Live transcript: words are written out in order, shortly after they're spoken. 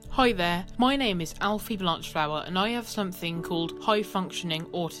Hi there, my name is Alfie Blanchflower and I have something called high-functioning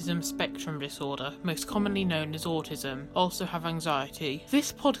autism spectrum disorder, most commonly known as autism. I also have anxiety.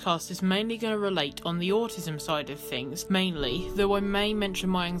 This podcast is mainly going to relate on the autism side of things, mainly, though I may mention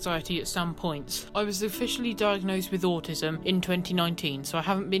my anxiety at some points. I was officially diagnosed with autism in 2019, so I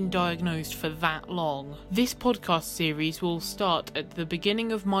haven't been diagnosed for that long. This podcast series will start at the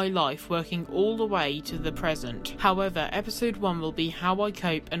beginning of my life, working all the way to the present. However, episode 1 will be how I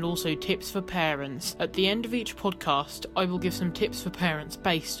cope and also tips for parents. At the end of each podcast, I will give some tips for parents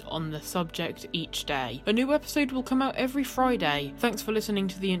based on the subject each day. A new episode will come out every Friday. Thanks for listening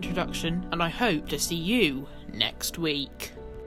to the introduction, and I hope to see you next week.